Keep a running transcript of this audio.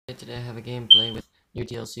Today I have a gameplay with new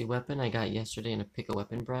DLC weapon I got yesterday in a pick a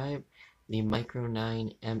weapon bribe. The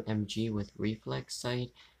Micro9MMG with reflex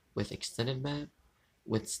sight, with extended map,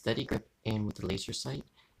 with steady grip, and with the laser sight.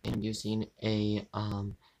 And I'm using a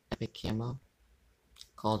epic camo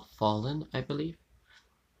called Fallen, I believe.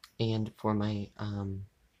 And for my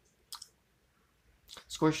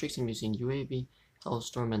score streaks, I'm using UAV,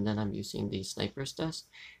 Hellstorm, and then I'm using the Sniper's Desk.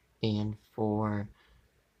 And for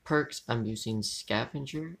perks, I'm using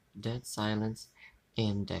Scavenger, Dead Silence,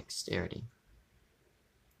 and Dexterity.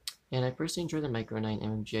 And I personally enjoy the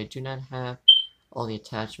Micro9MMG. I do not have all the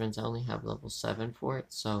attachments. I only have level 7 for it,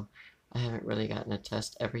 so I haven't really gotten to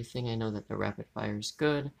test everything. I know that the rapid fire is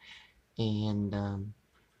good, and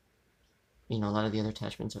you know, a lot of the other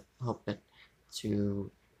attachments help it to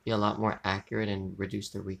be a lot more accurate and reduce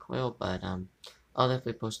the recoil. But I'll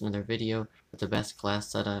definitely post another video with the best class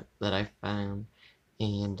setup that I found,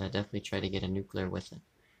 and I definitely try to get a nuclear with it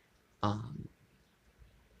as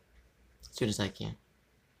soon as I can.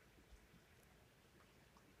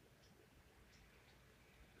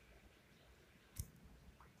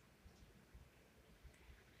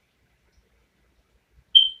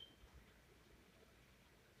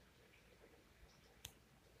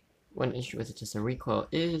 One issue with it is the recoil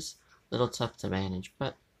is a little tough to manage,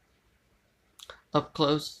 but up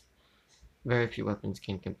close, very few weapons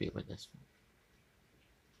can compete with this one.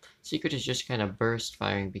 Secret is just kind of burst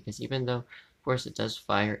firing, because even though, of course, it does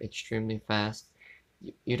fire extremely fast,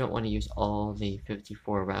 you don't want to use all the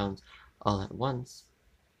 54 rounds all at once.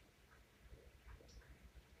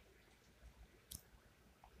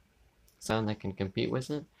 Sound that can compete with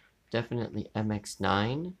it, definitely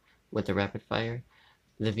MX9 with the rapid fire,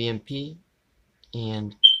 the VMP,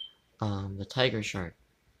 and the Tiger Shark.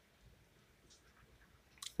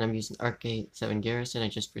 And I'm using RK7 Garrison. I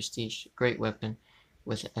just prestige, great weapon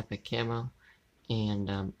with epic camo. And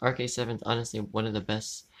RK7 is honestly one of the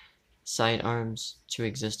best sidearms to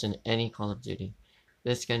exist in any Call of Duty.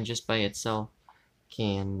 This gun just by itself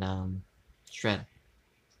can shred.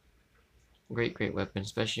 Great weapon,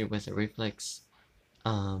 especially with a reflex.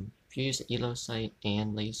 If you use Elo sight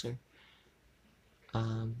and laser,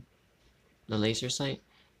 the laser sight,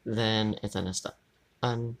 then it's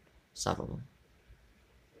unstoppable.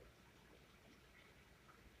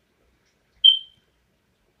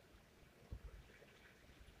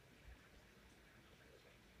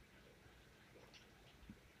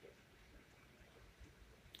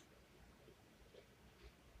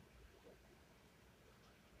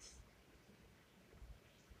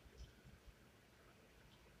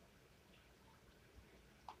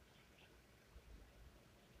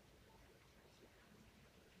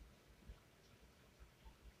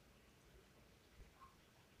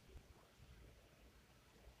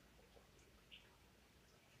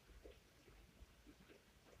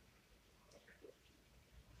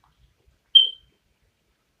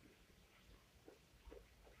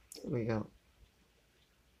 Here we go.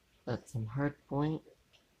 That's some hard point.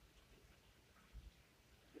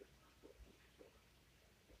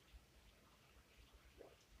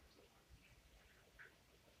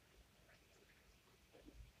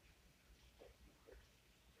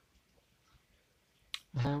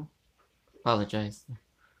 Apologize.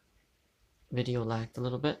 Video lagged a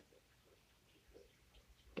little bit.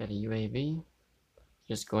 Got a UAV.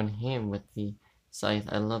 Just going ham with the scythe.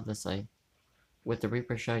 I love the scythe. With the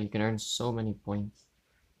Reaper shot, you can earn so many points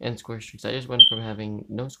and score streaks. I just went from having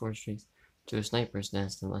no score streaks to a sniper's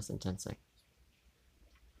nest in less than 10 seconds.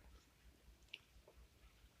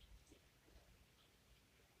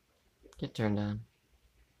 Get turned on.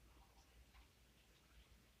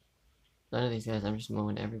 None of these guys, I'm just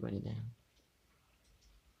mowing everybody down.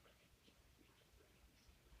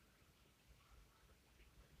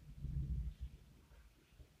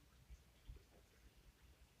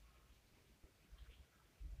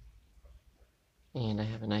 And I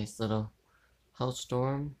have a nice little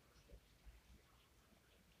Hellstorm.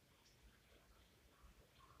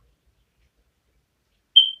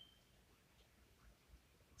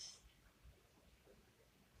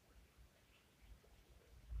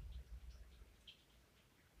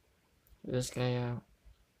 This guy out.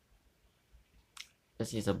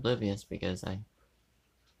 Guess he's oblivious because I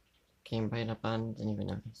came right up on, didn't even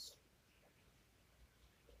notice.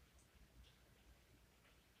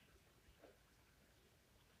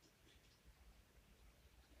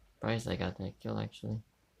 Surprised I got that kill actually.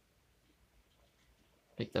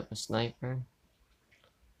 Picked up a sniper.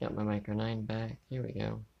 Got my Micro9 back. Here we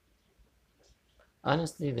go.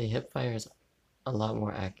 Honestly, the hip fire is a lot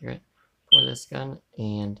more accurate for this gun,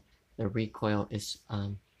 and the recoil is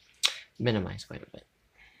minimized quite a bit.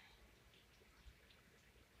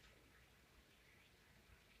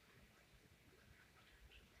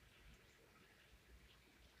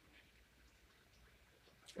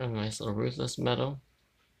 A nice little ruthless medal.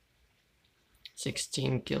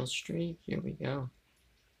 16 kill streak. Here we go.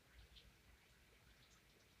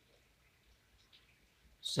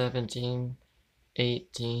 17,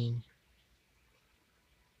 18.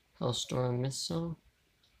 Hellstorm missile.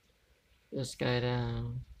 This guy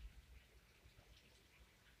down.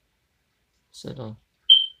 Settle.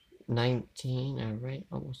 19. Alright,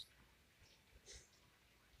 almost.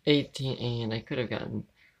 18, and I could have gotten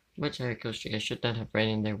much higher kill streak. I should not have ran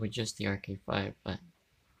in there with just the RK5, but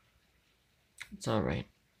it's alright.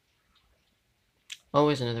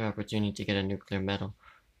 Always another opportunity to get a nuclear medal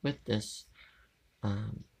with this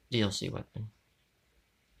DLC weapon.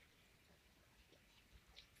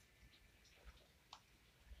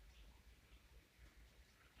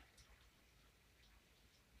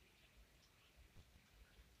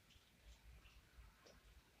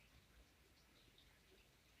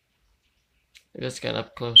 This guy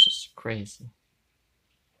up close is crazy.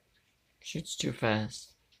 Shoots too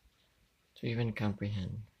fast to even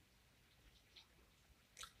comprehend.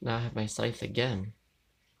 Now I have my scythe again.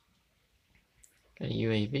 Got a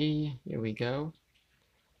UAV, here we go.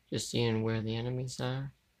 Just seeing where the enemies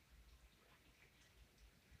are.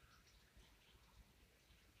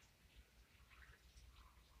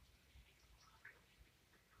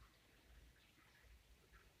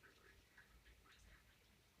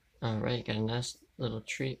 Alright, got a nice little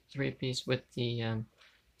three-piece with the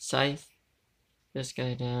scythe. This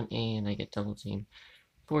guy down, and I get double team.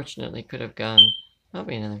 Fortunately, could have gone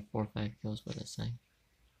probably another 4 or 5 kills with a scythe.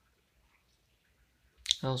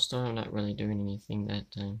 Hellstorm not really doing anything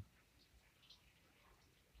that time.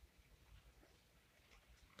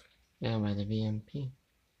 Down by the VMP.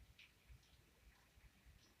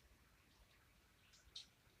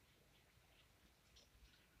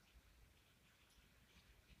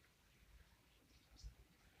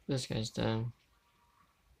 This guy's done.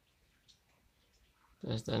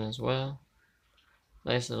 That's done as well.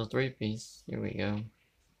 Nice little three-piece. Here we go.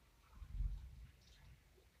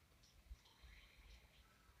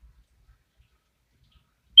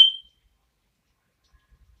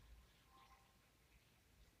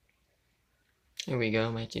 Here we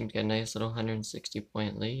go. My team's got a nice little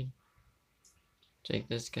 160-point lead. Take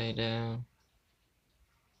this guy down.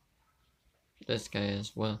 This guy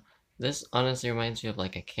as well. This honestly reminds me of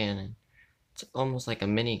like a cannon. It's almost like a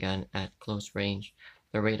minigun at close range.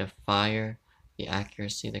 The rate of fire, the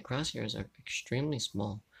accuracy, the crosshairs are extremely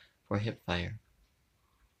small for hip fire.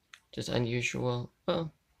 Just unusual.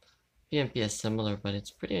 Well, PMP is similar, but it's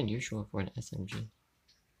pretty unusual for an SMG.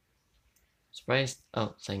 Surprised.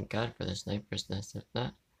 Oh, thank God for the sniper's nest. If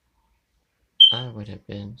not, I would have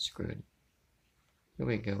been screwed. Here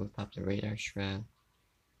we go. We pop the radar shroud.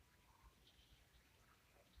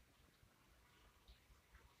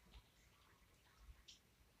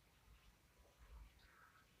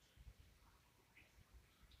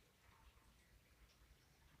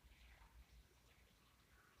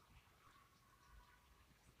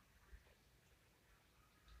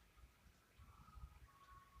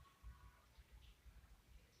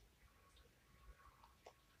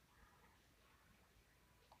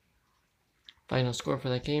 Final score for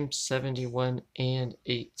that game,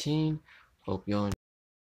 71-18. Hope you all enjoyed.